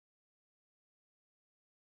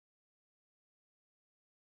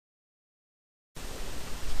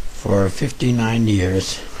For 59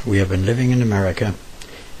 years we have been living in America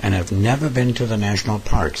and have never been to the national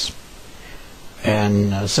parks.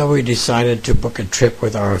 And so we decided to book a trip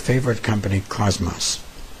with our favorite company, Cosmos.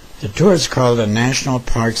 The tour is called the National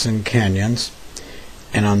Parks and Canyons,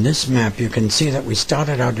 and on this map you can see that we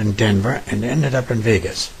started out in Denver and ended up in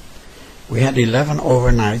Vegas. We had 11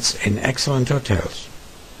 overnights in excellent hotels.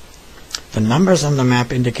 The numbers on the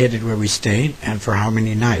map indicated where we stayed and for how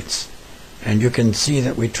many nights. And you can see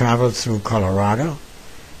that we traveled through Colorado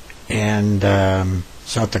and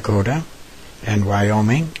South Dakota and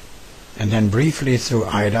Wyoming, and then briefly through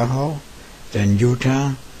Idaho, then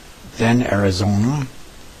Utah, then Arizona,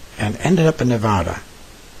 and ended up in Nevada.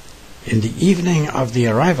 In the evening of the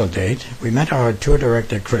arrival date, we met our tour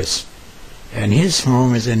director, Chris, and his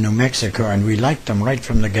home is in New Mexico, and we liked him right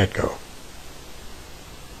from the get-go.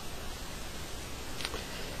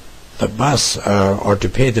 The bus, or to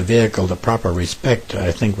pay the vehicle the proper respect,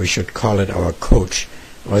 I think we should call it our coach,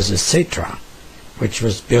 was a Setra, which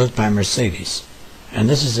was built by Mercedes. And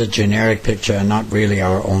this is a generic picture and not really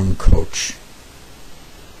our own coach.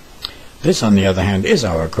 This, on the other hand, is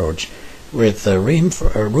our coach, with a room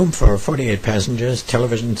for 48 passengers,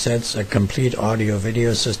 television sets, a complete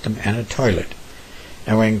audio-video system, and a toilet.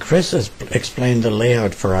 And when Chris explained the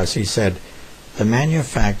layout for us, he said, "The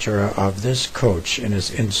manufacturer of this coach, in his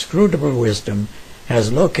inscrutable wisdom, has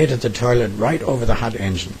located the toilet right over the hot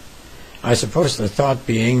engine." I suppose the thought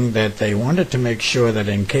being that they wanted to make sure that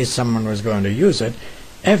in case someone was going to use it,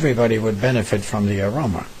 everybody would benefit from the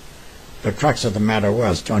aroma. The crux of the matter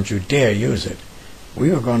was, don't you dare use it. We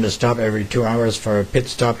were going to stop every 2 hours for a pit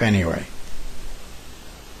stop anyway.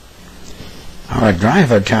 Our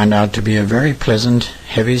driver turned out to be a very pleasant,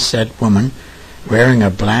 heavy-set woman wearing a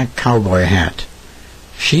black cowboy hat.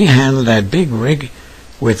 She handled that big rig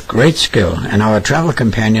with great skill, and our travel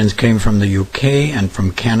companions came from the UK and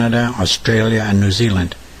from Canada, Australia, and New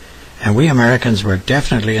Zealand, and we Americans were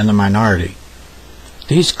definitely in the minority.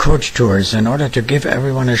 These coach tours, in order to give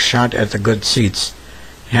everyone a shot at the good seats,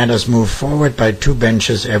 had us move forward by 2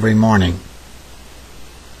 benches every morning.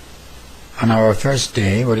 On our first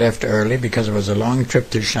day, we left early because it was a long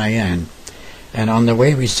trip to Cheyenne, and on the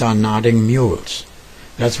way we saw nodding mules.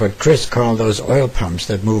 That's what Chris called those oil pumps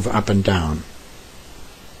that move up and down.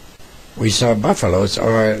 We saw buffaloes,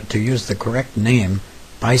 or to use the correct name,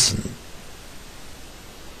 bison,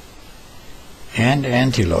 and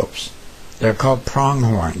antelopes. They're called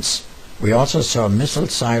pronghorns. We also saw missile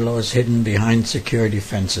silos hidden behind security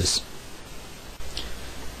fences.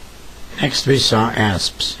 Next we saw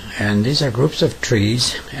asps, and these are groups of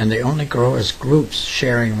trees, and they only grow as groups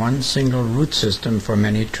sharing one single root system for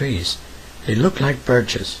many trees. They look like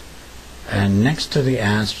birches, and next to the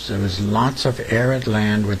asps there was lots of arid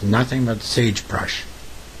land with nothing but sagebrush.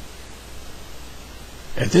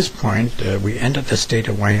 At this point we entered the state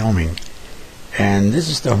of Wyoming, and this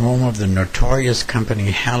is the home of the notorious company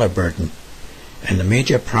Halliburton, and the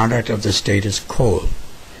major product of the state is coal.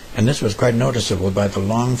 And this was quite noticeable by the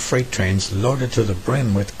long freight trains loaded to the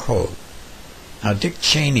brim with coal. Now, Dick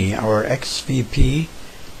Cheney, our ex-VP,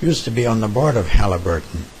 used to be on the board of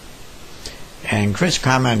Halliburton. And Chris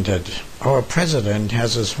commented, "Our president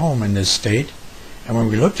has his home in this state." And when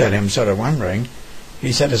we looked at him sort of wondering,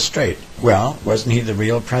 he set us straight. Well, wasn't he the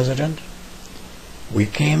real president? We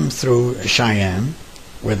came through Cheyenne,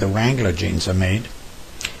 where the Wrangler jeans are made,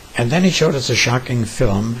 and then he showed us a shocking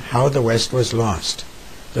film, How the West Was Lost.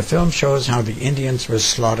 The film shows how the Indians were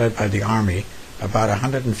slaughtered by the Army about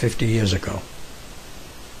 150 years ago.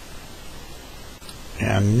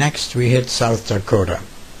 And next we hit South Dakota.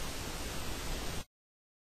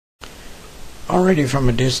 Already from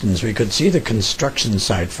a distance we could see the construction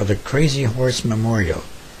site for the Crazy Horse Memorial.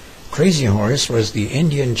 Crazy Horse was the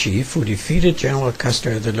Indian chief who defeated General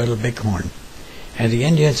Custer at the Little Bighorn, and the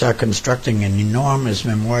Indians are constructing an enormous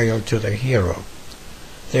memorial to their hero.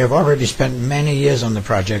 They have already spent many years on the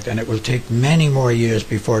project, and it will take many more years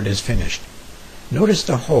before it is finished. Notice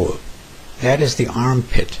the hole. That is the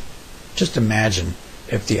armpit. Just imagine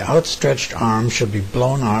if the outstretched arm should be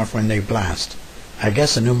blown off when they blast. I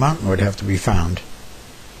guess a new mountain would have to be found.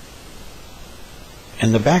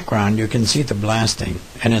 In the background you can see the blasting,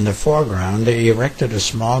 and in the foreground they erected a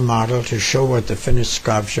small model to show what the finished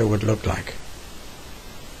sculpture would look like.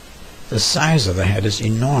 The size of the head is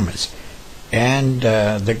enormous, and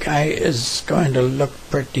the guy is going to look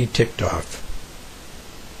pretty ticked off.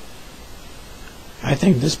 I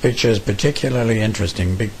think this picture is particularly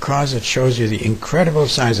interesting because it shows you the incredible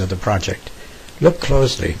size of the project. Look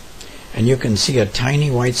closely, and you can see a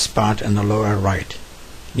tiny white spot in the lower right,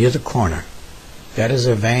 near the corner. That is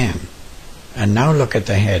a van. And now look at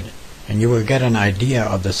the head. and you will get an idea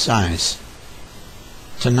of the size.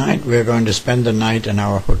 Tonight we are going to spend the night in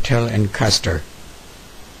our hotel in Custer.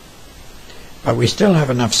 But we still have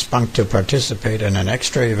enough spunk to participate in an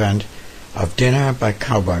extra event of dinner by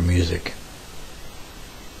cowboy music.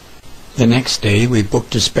 The next day we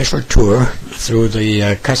booked a special tour through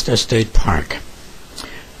the Custer State Park.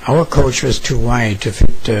 Our coach was too wide to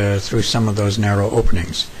fit through some of those narrow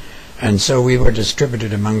openings, and so we were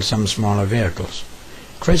distributed among some smaller vehicles.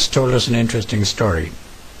 Chris told us an interesting story.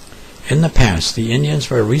 In the past, the Indians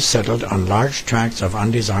were resettled on large tracts of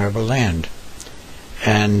undesirable land,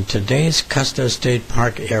 and today's Custer State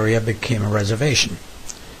Park area became a reservation.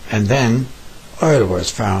 And then oil was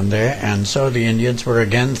found there, and so the Indians were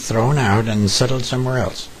again thrown out and settled somewhere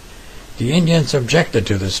else. The Indians objected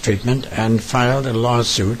to this treatment and filed a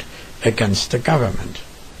lawsuit against the government.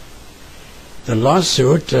 The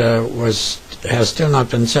lawsuit has still not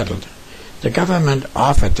been settled. The government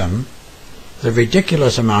offered them the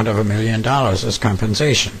ridiculous amount of $1 million as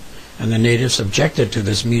compensation, and the natives objected to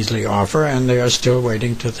this measly offer, and they are still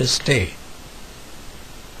waiting to this day.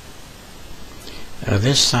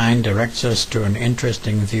 This sign directs us to an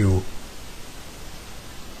interesting view,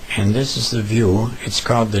 and this is the view. It's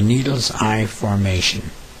called the Needle's Eye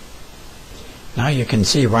Formation. Now you can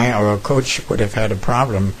see why our coach would have had a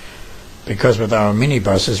problem, because with our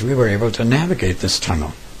minibuses we were able to navigate this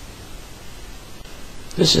tunnel.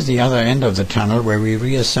 This is the other end of the tunnel where we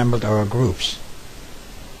reassembled our groups.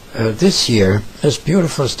 This year, this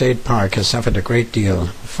beautiful state park has suffered a great deal.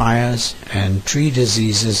 Fires and tree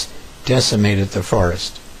diseases decimated the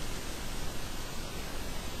forest.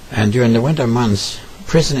 And during the winter months,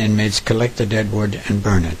 prison inmates collect the dead wood and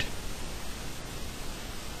burn it.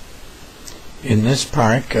 In this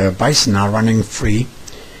park, bison are running free,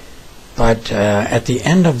 but at the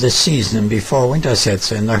end of the season, before winter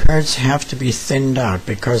sets in, the herds have to be thinned out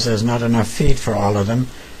because there's not enough feed for all of them,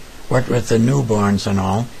 what with the newborns and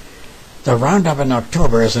all. The roundup in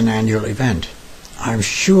October is an annual event. I'm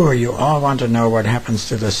sure you all want to know what happens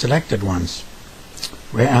to the selected ones.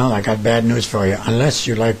 Well, I got bad news for you, unless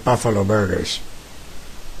you like buffalo burgers.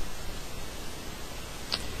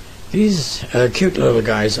 These cute little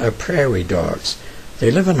guys are prairie dogs.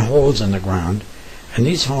 They live in holes in the ground, and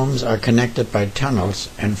these homes are connected by tunnels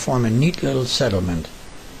and form a neat little settlement.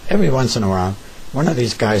 Every once in a while, one of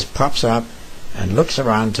these guys pops up and looks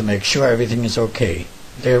around to make sure everything is okay.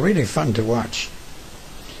 They're really fun to watch.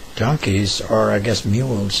 Donkeys, or I guess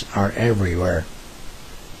mules, are everywhere.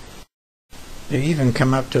 They even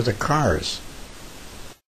come up to the cars.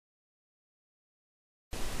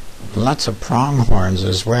 Lots of pronghorns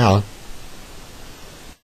as well.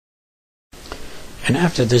 And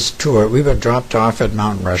after this tour, we were dropped off at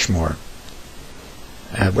Mount Rushmore,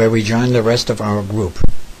 where we joined the rest of our group.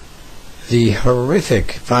 The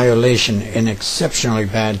horrific violation in exceptionally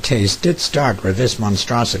bad taste did start with this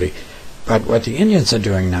monstrosity, but what the Indians are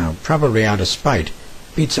doing now, probably out of spite,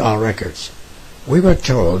 beats all records. We were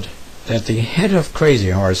told that the head of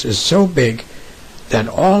Crazy Horse is so big that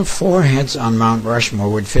all 4 heads on Mount Rushmore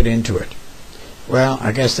would fit into it. Well,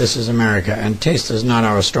 I guess this is America, and taste is not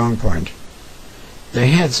our strong point. The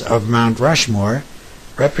heads of Mount Rushmore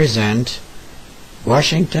represent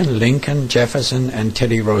Washington, Lincoln, Jefferson, and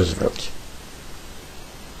Teddy Roosevelt.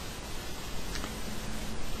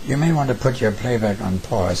 You may want to put your playback on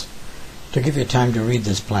pause to give you time to read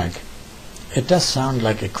this plaque. It does sound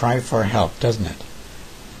like a cry for help, doesn't it?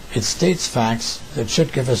 It states facts that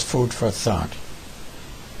should give us food for thought.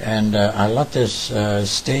 And I'll let this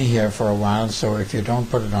stay here for a while, so if you don't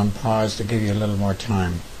put it on pause, to give you a little more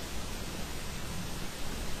time.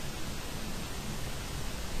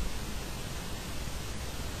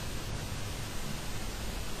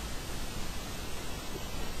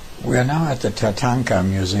 We are now at the Tatanka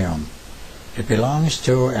Museum. It belongs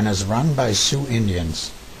to and is run by Sioux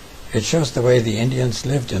Indians. It shows the way the Indians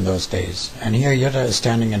lived in those days, and here Yutta is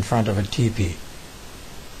standing in front of a teepee.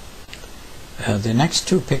 The next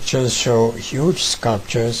 2 pictures show huge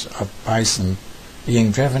sculptures of bison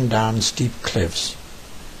being driven down steep cliffs.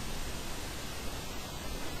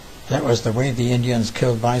 That was the way the Indians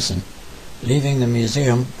killed bison. Leaving the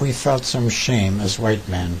museum, we felt some shame as white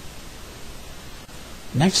men.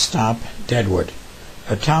 Next stop, Deadwood,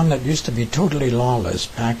 a town that used to be totally lawless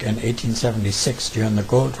back in 1876 during the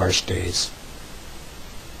gold rush days.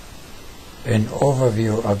 An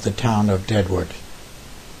overview of the town of Deadwood.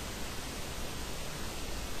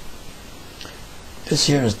 This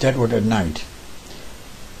here is Deadwood at night.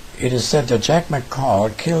 It is said that Jack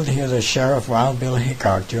McCall killed here the sheriff Wild Bill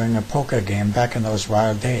Hickok during a poker game back in those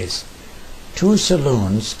wild days. 2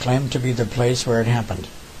 saloons claim to be the place where it happened.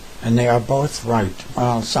 and they are both right,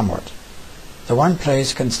 well, somewhat. The one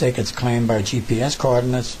place can stake its claim by GPS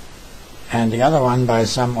coordinates, and the other one by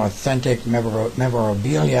some authentic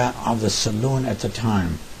memorabilia of the saloon at the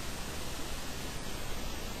time.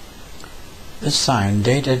 This sign,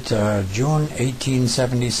 dated June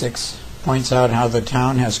 1876, points out how the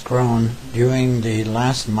town has grown during the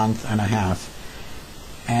last month and a half,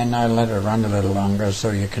 and I'll let it run a little longer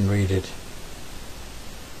so you can read it.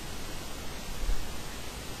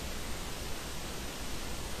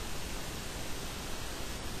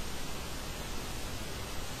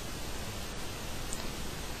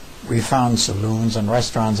 We found saloons and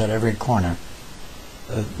restaurants at every corner,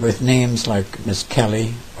 with names like Miss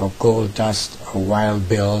Kelly, or Gold Dust, or Wild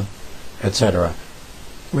Bill, etc.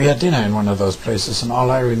 We had dinner in one of those places, and all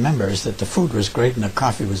I remember is that the food was great and the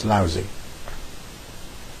coffee was lousy.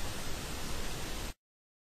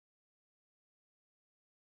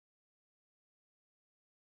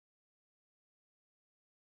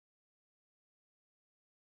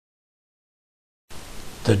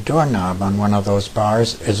 The doorknob on one of those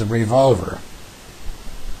bars is a revolver.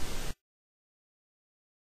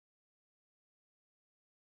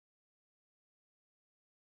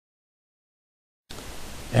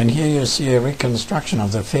 And here you see a reconstruction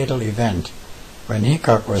of the fatal event when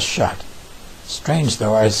Hickok was shot. Strange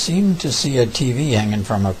though, I seem to see a TV hanging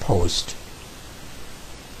from a post.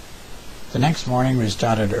 The next morning we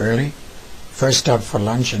started early, first stopped for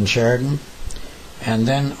lunch in Sheridan, and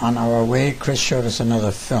then on our way Chris showed us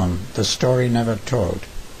another film, The Story Never Told.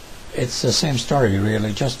 It's the same story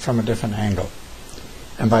really, just from a different angle.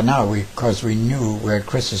 And by now, because we knew where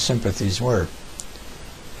Chris's sympathies were.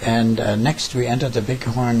 And next we entered the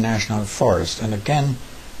Bighorn National Forest, and again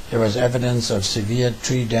there was evidence of severe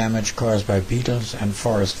tree damage caused by beetles and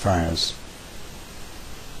forest fires.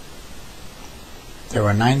 There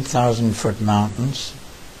were 9,000-foot mountains,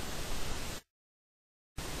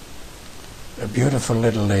 a beautiful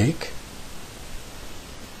little lake,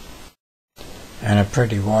 and a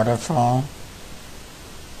pretty waterfall.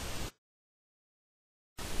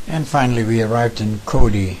 And finally we arrived in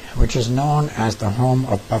Cody, which is known as the home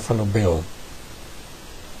of Buffalo Bill.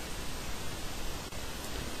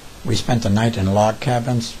 We spent the night in log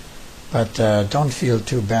cabins, but don't feel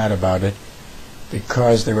too bad about it,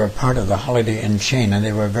 because they were part of the Holiday Inn chain and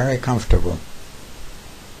they were very comfortable.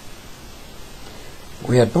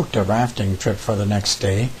 We had booked a rafting trip for the next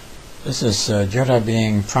day. This is Jutta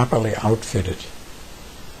being properly outfitted.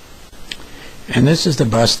 And this is the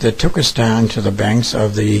bus that took us down to the banks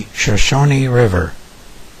of the Shoshone River.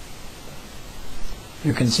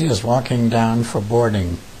 You can see us walking down for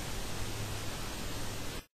boarding.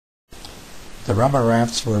 The rubber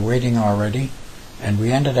rafts were waiting already, and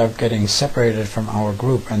we ended up getting separated from our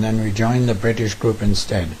group, and then we joined the British group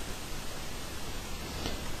instead.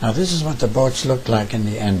 Now this is what the boats looked like in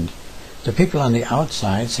the end. The people on the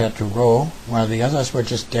outsides had to row, while the others were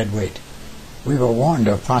just dead weight. We were warned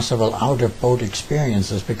of possible out-of-boat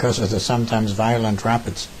experiences because of the sometimes violent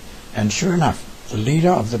rapids, and sure enough, the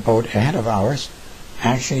leader of the boat ahead of ours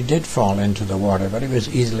actually did fall into the water, but he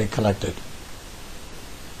was easily collected.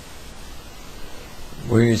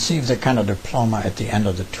 We received a kind of diploma at the end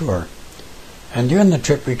of the tour. And during the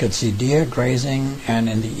trip we could see deer grazing, and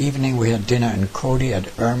in the evening we had dinner in Cody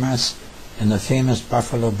at Irma's in the famous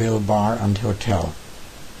Buffalo Bill Bar and Hotel.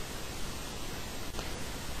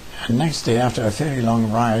 And next day, after a fairly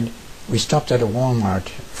long ride, we stopped at a Walmart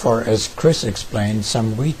for, as Chris explained,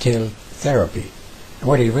 some retail therapy. And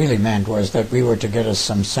what he really meant was that we were to get us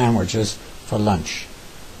some sandwiches for lunch.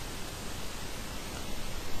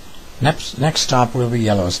 Next stop will be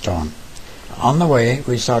Yellowstone. On the way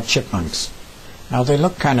we saw chipmunks. Now they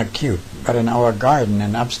look kind of cute, but in our garden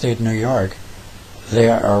in upstate New York, they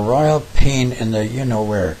are a royal pain in the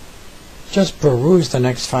you-know-where. Just peruse the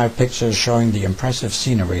next 5 pictures showing the impressive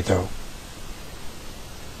scenery, though.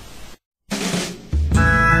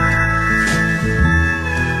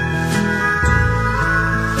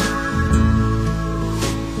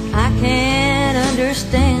 I can't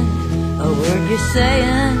understand a word you're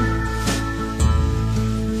saying.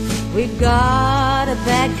 We've got a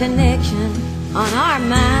bad connection on our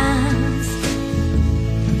minds.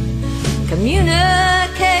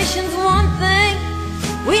 Communication's one thing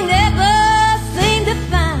we never seem to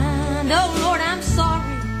find. Oh Lord, I'm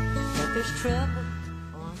sorry, but there's trouble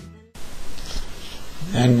on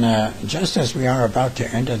the... And just as we are about to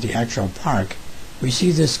enter the actual park, we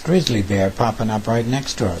see this grizzly bear popping up right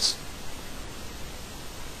next to us.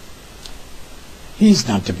 He's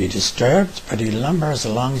not to be disturbed, but he lumbers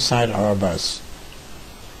alongside our bus.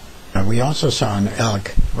 We also saw an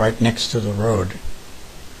elk right next to the road.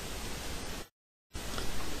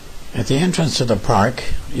 At the entrance to the park,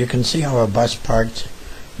 you can see our bus parked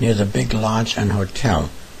near the big lodge and hotel.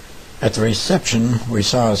 At the reception, we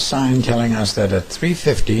saw a sign telling us that at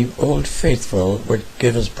 3:50, Old Faithful would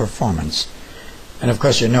give us performance. And of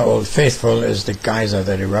course, you know Old Faithful is the geyser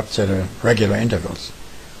that erupts at regular intervals.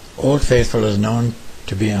 Old Faithful is known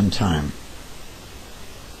to be on time.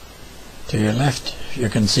 To your left, you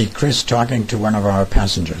can see Chris talking to one of our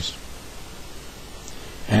passengers.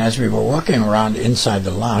 And as we were walking around inside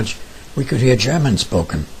the lodge, we could hear German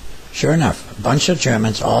spoken. Sure enough, a bunch of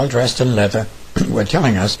Germans, all dressed in leather, were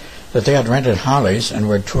telling us that they had rented Harleys and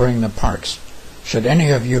were touring the parks. Should any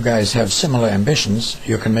of you guys have similar ambitions,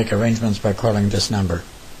 you can make arrangements by calling this number.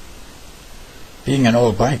 Being an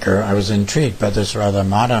old biker, I was intrigued by this rather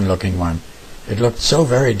modern-looking one. It looked so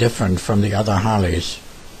very different from the other Harleys.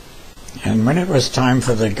 And when it was time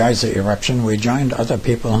for the geyser eruption, we joined other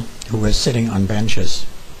people who were sitting on benches.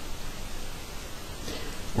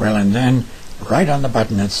 Well, and then, right on the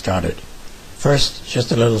button, it started. First,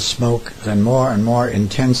 just a little smoke, then more and more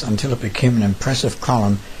intense until it became an impressive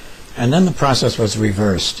column, and then the process was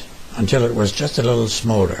reversed until it was just a little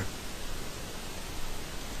smolder.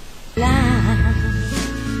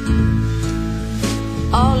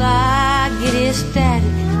 All I get is static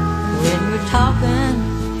when we're talking.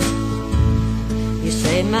 You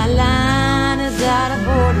say my line is out of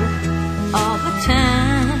order all the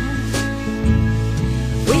time.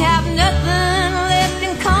 We have nothing left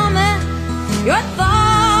in common. Your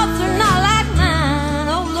thoughts are not like mine.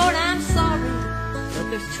 Oh Lord, I'm sorry, but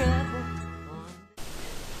there's trouble.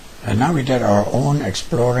 And now we did our own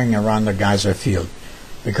exploring around the geyser field,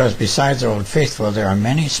 because besides Old Faithful, there are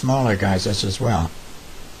many smaller geysers as well.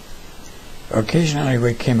 Occasionally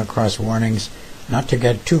we came across warnings not to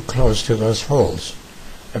get too close to those holes.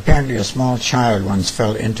 Apparently a small child once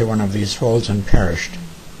fell into one of these holes and perished.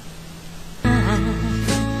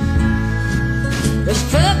 There's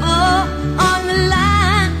trouble on the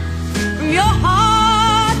line from your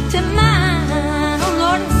heart to mine. Oh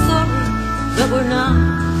Lord, I'm sorry, but we're not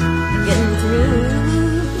getting through.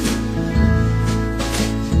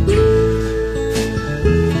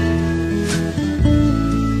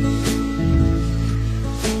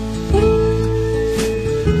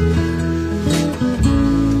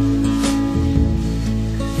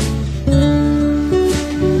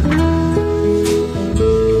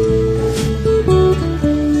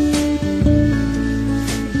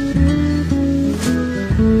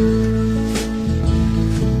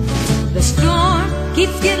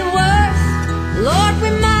 Keeps getting worse. Lord, we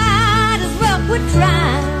might as well quit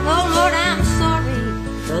trying. Oh Lord, I'm sorry,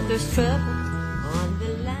 but there's trouble on the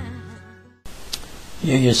line.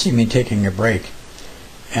 Here you see me taking a break,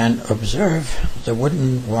 and observe the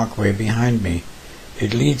wooden walkway behind me.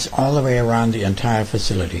 It leads all the way around the entire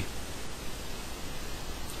facility.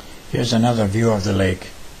 Here's another view of the lake.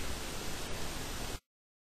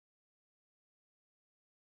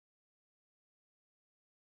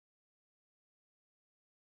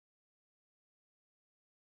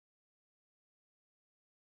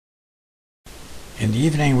 In the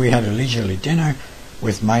evening we had a leisurely dinner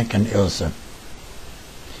with Mike and Ilse.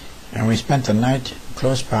 And we spent the night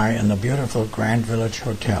close by in the beautiful Grand Village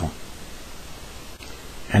Hotel.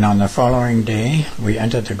 And on the following day we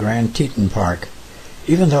entered the Grand Teton Park.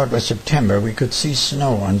 Even though it was September, we could see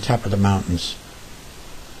snow on top of the mountains.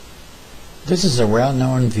 This is a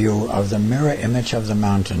well-known view of the mirror image of the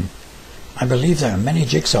mountain. I believe there are many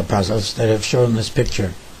jigsaw puzzles that have shown this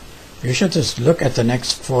picture. You should just look at the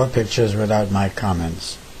next 4 pictures without my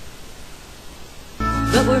comments.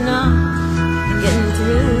 But we're not getting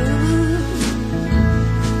through.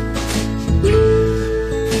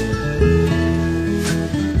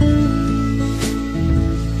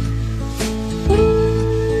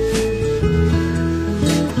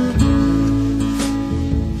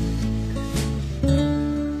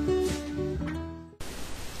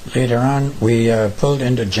 Later on, we pulled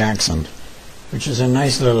into Jackson, which is a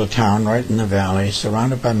nice little town right in the valley,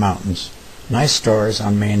 surrounded by mountains. Nice stores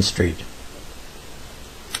on Main Street.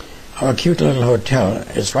 Our cute little hotel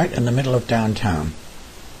is right in the middle of downtown.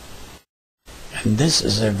 And this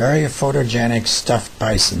is a very photogenic stuffed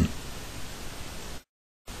bison.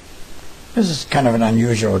 This is kind of an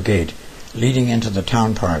unusual gate leading into the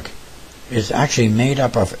town park. It's actually made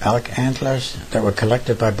up of elk antlers that were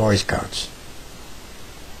collected by Boy Scouts.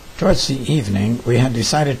 Towards the evening, we had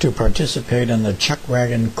decided to participate in the Chuck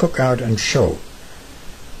Wagon Cookout and Show.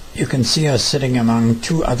 You can see us sitting among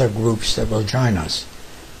 2 other groups that will join us.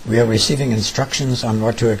 We are receiving instructions on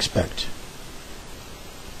what to expect.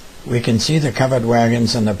 We can see the covered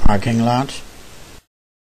wagons in the parking lot.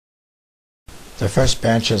 The first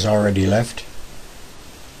batch has already left.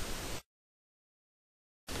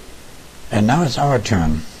 And now it's our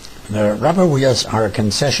turn. The rubber wheels are a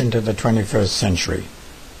concession to the 21st century.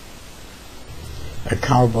 A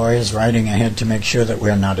cowboy is riding ahead to make sure that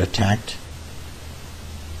we're not attacked.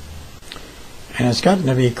 And it's gotten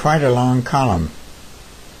to be quite a long column.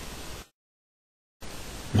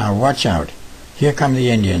 Now watch out. Here come the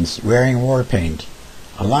Indians, wearing war paint.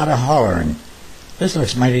 A lot of hollering. This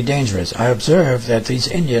looks mighty dangerous. I observe that these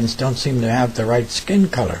Indians don't seem to have the right skin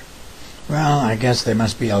color. Well, I guess they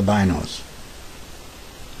must be albinos.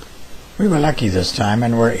 We were lucky this time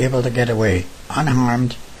and were able to get away,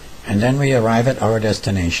 unharmed, and then we arrive at our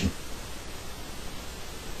destination.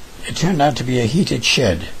 It turned out to be a heated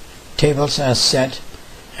shed. Tables are set,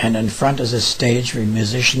 and in front is a stage with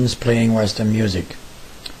musicians playing Western music.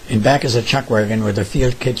 In back is a chuck wagon with a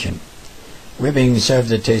field kitchen. We're being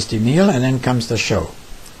served a tasty meal, and then comes the show.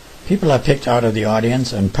 People are picked out of the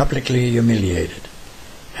audience and publicly humiliated.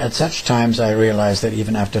 At such times I realize that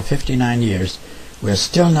even after 59 years, we're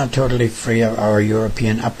still not totally free of our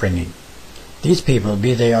European upbringing. These people,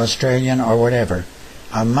 be they Australian or whatever,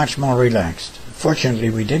 are much more relaxed.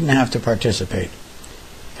 Fortunately, we didn't have to participate.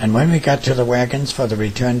 And when we got to the wagons for the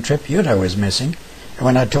return trip, Yuta was missing, and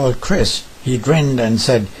when I told Chris, he grinned and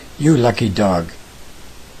said, "You lucky dog."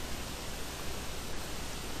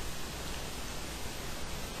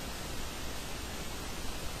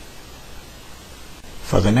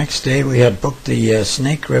 For the next day, we had booked the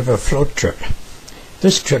Snake River float trip.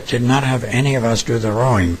 This trip did not have any of us do the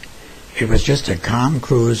rowing. It was just a calm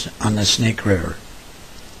cruise on the Snake River.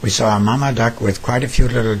 We saw a mama duck with quite a few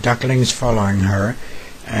little ducklings following her,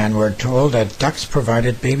 and were told that ducks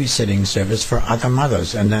provided babysitting service for other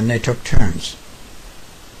mothers, and then they took turns.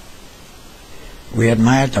 We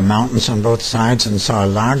admired the mountains on both sides and saw a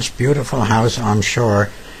large, beautiful house on shore,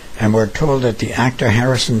 and were told that the actor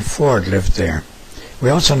Harrison Ford lived there. We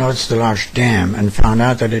also noticed a large dam and found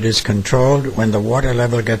out that it is controlled when the water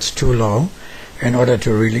level gets too low in order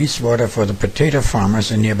to release water for the potato farmers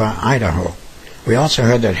in nearby Idaho. We also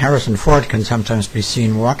heard that Harrison Ford can sometimes be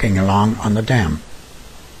seen walking along on the dam.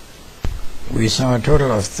 We saw a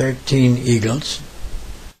total of 13 eagles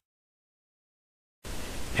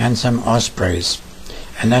and some ospreys.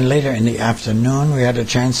 And then later in the afternoon we had a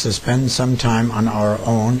chance to spend some time on our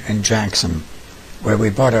own in Jackson, where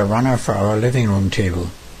we bought a runner for our living room table.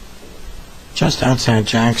 Just outside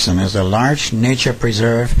Jackson is a large nature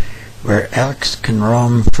preserve where elks can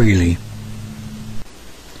roam freely.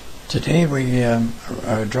 Today we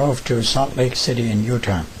drove to Salt Lake City in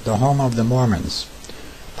Utah, the home of the Mormons.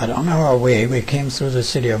 But on our way we came through the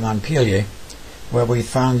city of Montpelier, where we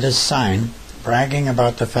found this sign bragging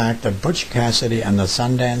about the fact that Butch Cassidy and the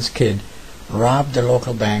Sundance Kid robbed the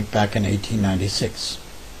local bank back in 1896.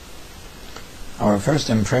 Our first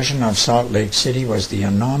impression of Salt Lake City was the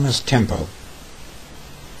enormous temple.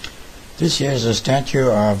 This here is a statue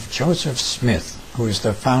of Joseph Smith, who is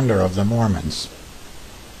the founder of the Mormons.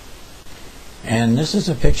 And this is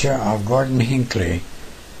a picture of Gordon Hinckley.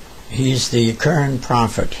 He's the current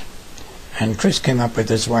prophet. And Chris came up with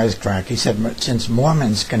this wisecrack. He said, since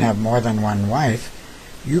Mormons can have more than one wife,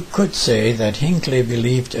 you could say that Hinckley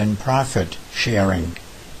believed in profit sharing.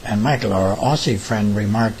 And Michael, our Aussie friend,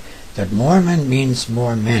 remarked that Mormon means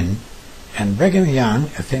more men, and Brigham Young,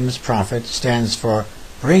 a famous prophet, stands for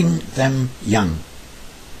bring them young.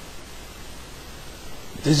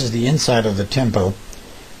 This is the inside of the temple,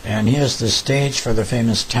 and here's the stage for the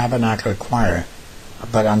famous Tabernacle Choir,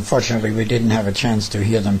 but unfortunately we didn't have a chance to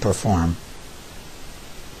hear them perform.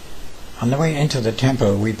 On the way into the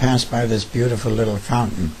temple we passed by this beautiful little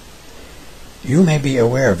fountain. You may be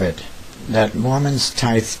aware of it, that Mormons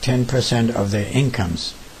tithe 10% of their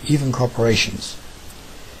incomes, even corporations.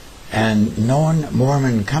 And known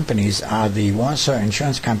Mormon companies are the Warsaw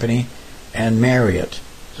Insurance Company and Marriott,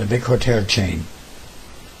 the big hotel chain.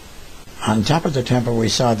 On top of the temple we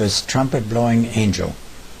saw this trumpet-blowing angel.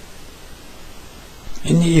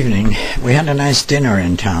 In the evening we had a nice dinner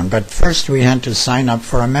in town, but first we had to sign up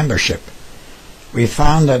for a membership. We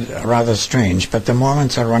found that rather strange, but the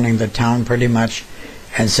Mormons are running the town pretty much,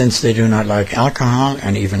 and since they do not like alcohol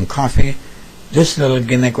and even coffee, this little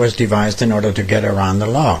gimmick was devised in order to get around the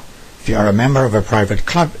law. If you are a member of a private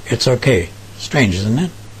club, it's okay. Strange, isn't it?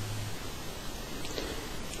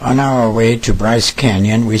 On our way to Bryce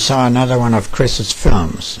Canyon, we saw another one of Chris's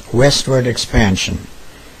films, Westward Expansion,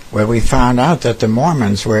 where we found out that the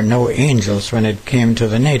Mormons were no angels when it came to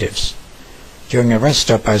the natives. During a rest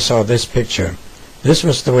stop, I saw this picture. This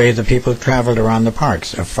was the way the people traveled around the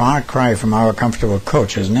parks, a far cry from our comfortable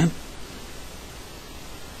coach, isn't it?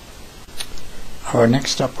 Our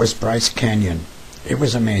next stop was Bryce Canyon. It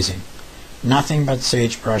was amazing. Nothing but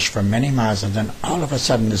sagebrush for many miles, and then all of a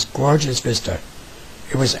sudden this gorgeous vista.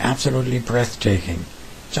 It was absolutely breathtaking.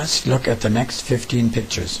 Just look at the next 15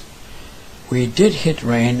 pictures. We did hit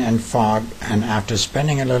rain and fog, and after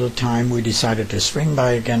spending a little time we decided to swing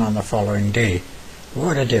by again on the following day.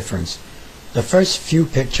 What a difference. The first few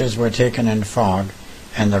pictures were taken in fog,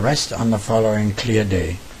 and the rest on the following clear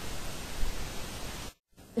day.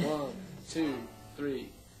 1, 2, 3.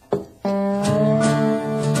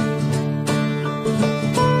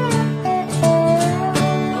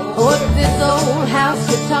 What if this old house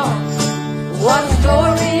could talk? What a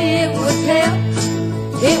story it would tell.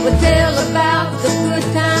 It would tell about the good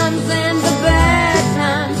times and the bad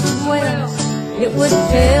times as well. It would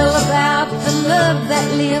tell about the love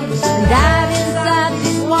that lived and died inside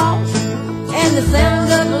these walls, and the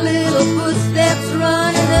sound of little footsteps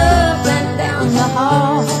running up and down the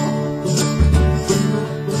hall.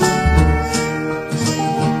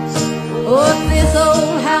 Oh, if this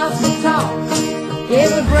old house could talk, it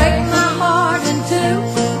would break my heart in two.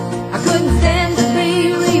 I couldn't stand to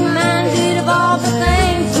be reminded of all the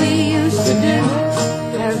things we used to do.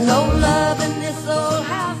 There's no love in this old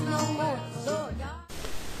house no more.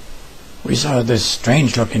 So We saw this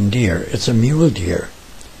strange-looking deer. It's a mule deer.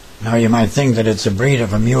 Now you might think that it's a breed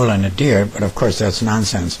of a mule and a deer, but of course that's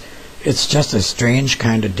nonsense. It's just a strange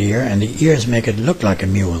kind of deer, and the ears make it look like a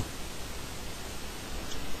mule.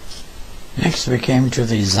 Next we came to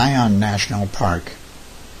the Zion National Park.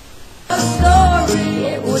 a story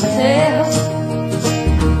it would tell.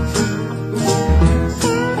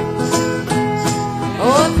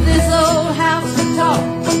 Oh, if this old house could talk,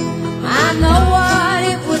 I know what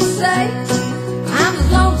it would say. I'm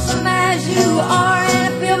as lonesome as you are, and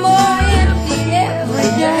I feel more empty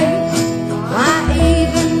every day. I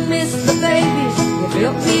even miss the babies you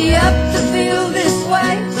built me up to feel this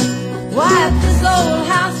way. Why, if this old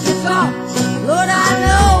house could talk, Lord, I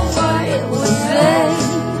know what it would say.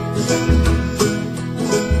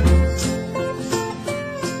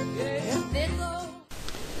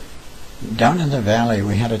 Down in the valley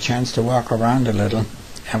we had a chance to walk around a little,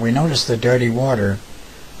 and we noticed the dirty water.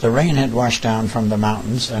 The rain had washed down from the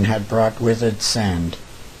mountains and had brought with it sand.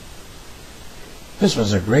 This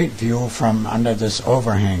was a great view from under this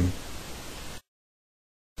overhang.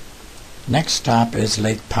 Next stop is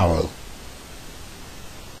Lake Powell.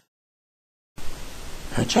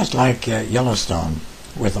 Just like Yellowstone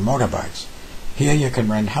with the motorbikes, here you can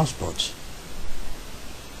rent houseboats.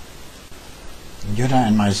 Jutta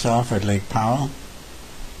and myself at Lake Powell,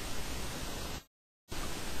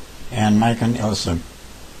 and Mike and Ilse.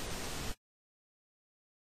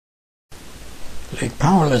 Lake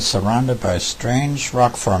Powell is surrounded by strange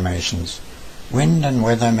rock formations. Wind and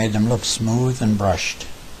weather made them look smooth and brushed.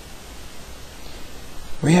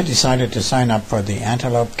 We had decided to sign up for the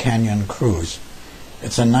Antelope Canyon Cruise.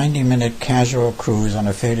 It's a 90-minute casual cruise on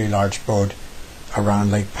a fairly large boat around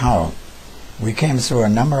Lake Powell. We came through a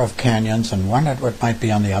number of canyons and wondered what might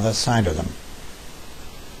be on the other side of them.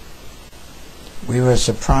 We were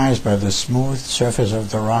surprised by the smooth surface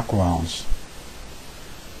of the rock walls.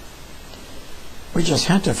 We just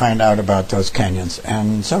had to find out about those canyons,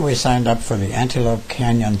 and so we signed up for the Antelope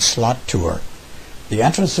Canyon Slot Tour. The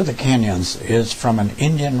entrance to the canyons is from an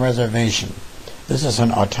Indian reservation. This is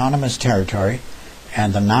an autonomous territory,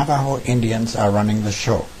 and the Navajo Indians are running the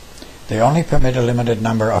show. They only permit a limited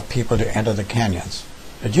number of people to enter the canyons.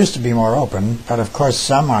 It used to be more open, but of course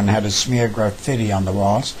someone had to smear graffiti on the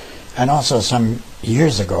walls, and also some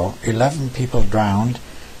years ago 11 people drowned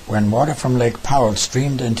when water from Lake Powell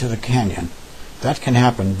streamed into the canyon. That can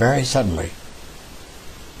happen very suddenly.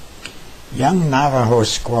 Young Navajo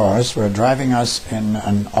squaws were driving us in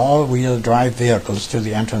an all-wheel drive vehicles to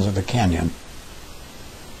the entrance of the canyon.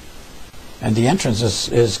 And the entrance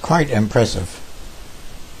is quite impressive.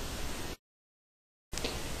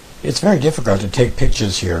 It's very difficult to take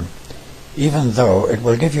pictures here, even though it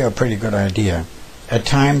will give you a pretty good idea. At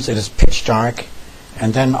times it is pitch dark,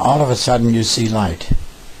 and then all of a sudden you see light.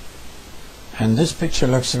 And this picture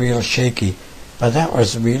looks real shaky, but that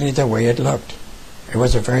was really the way it looked. It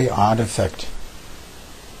was a very odd effect.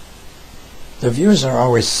 The views are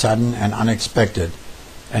always sudden and unexpected,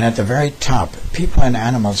 and at the very top, people and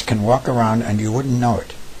animals can walk around and you wouldn't know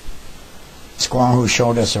it. Squaw who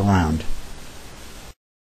showed us around.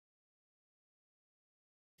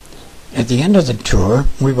 At the end of the tour,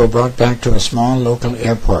 we were brought back to a small local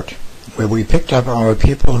airport, where we picked up our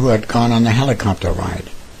people who had gone on the helicopter ride.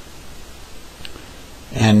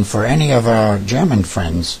 And for any of our German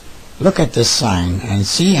friends, look at this sign and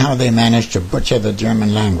see how they managed to butcher the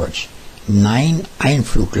German language. Nein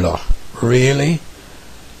Einflugloch. Really?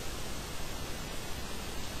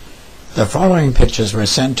 The following pictures were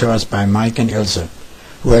sent to us by Mike and Ilse,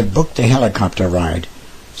 who had booked the helicopter ride,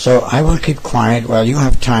 so I will keep quiet while you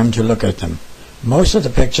have time to look at them. Most of the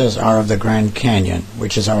pictures are of the Grand Canyon,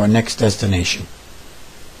 which is our next destination.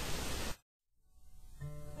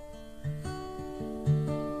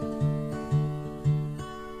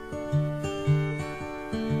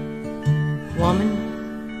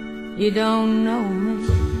 Woman, you don't know me,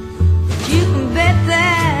 but you can bet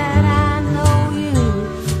that I know you.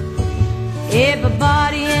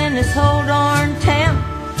 Everybody in this whole darn town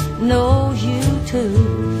knows you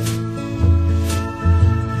too.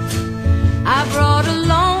 I brought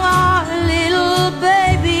along our little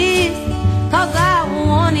babies, 'cause I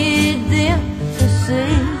wanted them to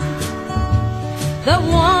see the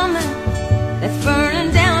woman that's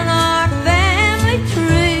burning down our family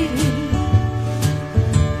tree.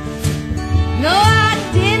 No, I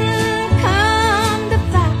didn't come to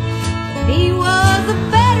fight. He was a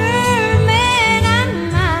better man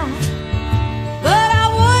than mine, but I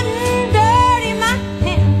wouldn't dirty my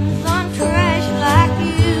hands on trash like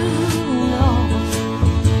you know.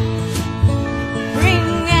 Bring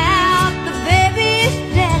out the baby's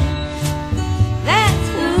daddy, that's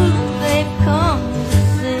who they've come to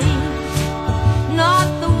see. Not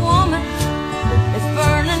the woman that's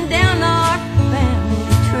burning down our family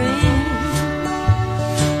tree.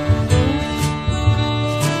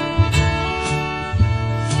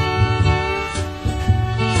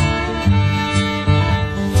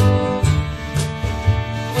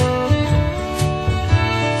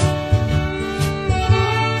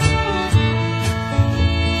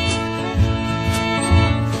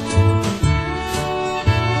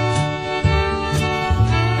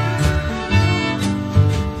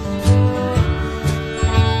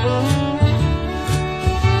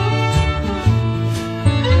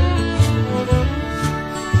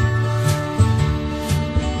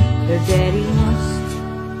 Their daddy once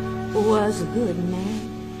was a good man,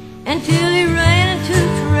 until he ran into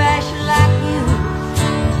trash like you.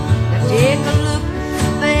 Now take a look at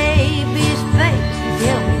the baby's face and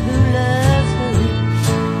tell me who loves who.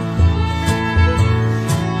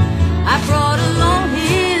 I brought along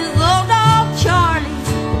his old dog Charlie,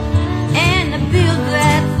 and the bill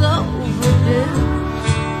that's overdue.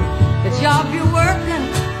 The job you're working,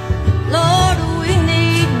 Lord, we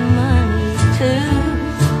need money too.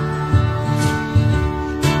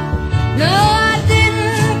 No, I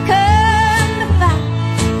didn't come to fight.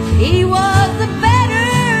 He was a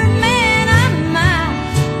better man than mine,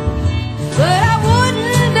 but I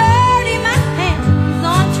wouldn't dirty my hands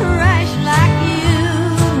on trash like you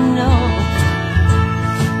know.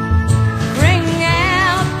 Bring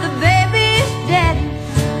out the baby's daddy,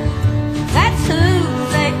 that's who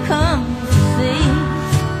they come to see.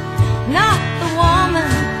 Not the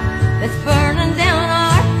woman that's burning down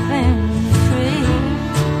our family tree.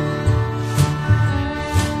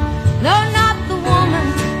 No, not the woman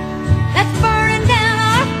that's burning down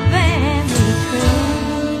our family tree.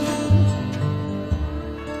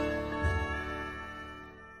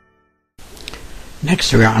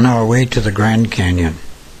 Next, we are on our way to the Grand Canyon.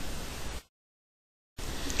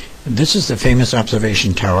 This is the famous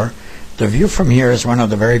observation tower. The view from here is one of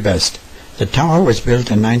the very best. The tower was built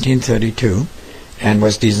in 1932 and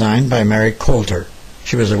was designed by Mary Coulter.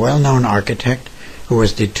 She was a well-known architect who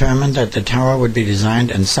was determined that the tower would be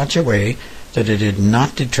designed in such a way that it did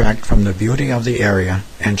not detract from the beauty of the area,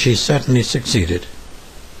 and she certainly succeeded.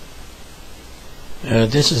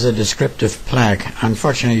 This is a descriptive plaque.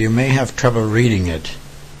 Unfortunately, you may have trouble reading it.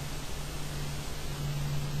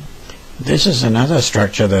 This is another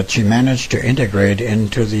structure that she managed to integrate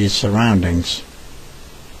into the surroundings.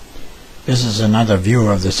 This is another view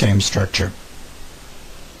of the same structure.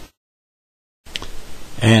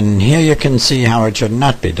 And here you can see how it should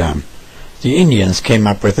not be done. The Indians came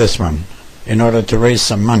up with this one in order to raise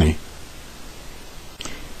some money.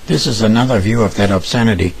 This is another view of that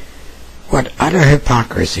obscenity. What utter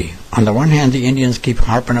hypocrisy. On the one hand, the Indians keep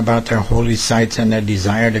harping about their holy sites and their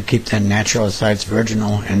desire to keep their natural sites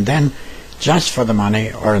virginal, and then, just for the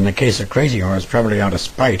money, or in the case of Crazy Horse, probably out of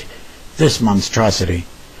spite, this monstrosity.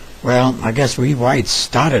 Well, I guess we whites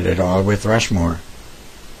started it all with Rushmore.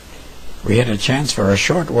 We had a chance for a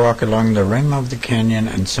short walk along the rim of the canyon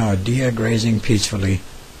and saw a deer grazing peacefully.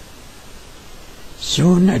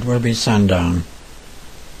 Soon it will be sundown.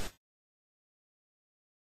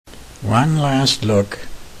 One last look,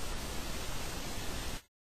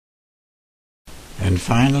 and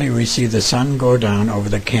finally we see the sun go down over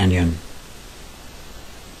the canyon.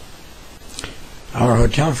 Our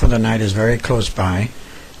hotel for the night is very close by.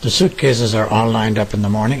 The suitcases are all lined up in the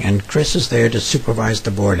morning, and Chris is there to supervise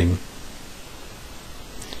the boarding.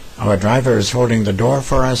 Our driver is holding the door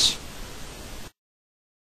for us,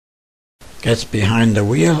 gets behind the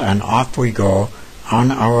wheel, and off we go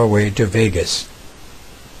on our way to Vegas.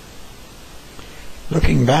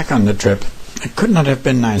 Looking back on the trip, it could not have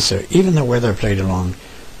been nicer. Even the weather played along.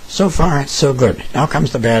 So far, so good. Now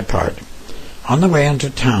comes the bad part. On the way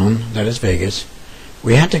into town, that is Vegas,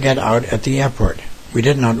 we had to get out at the airport. We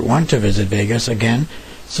did not want to visit Vegas again,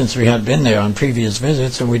 since we had been there on previous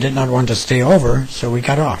visits, and we did not want to stay over, so we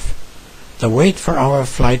got off. The wait for our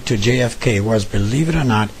flight to JFK was, believe it or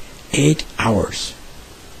not, 8 hours,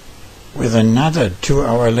 with another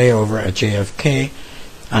 2-hour layover at JFK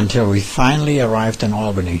until we finally arrived in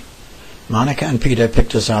Albany. Monica and Peter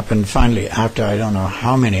picked us up, and finally, after I don't know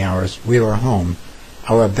how many hours, we were home.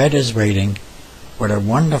 Our bed is waiting. What a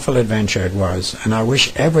wonderful adventure it was, and I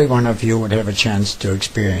wish every one of you would have a chance to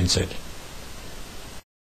experience it.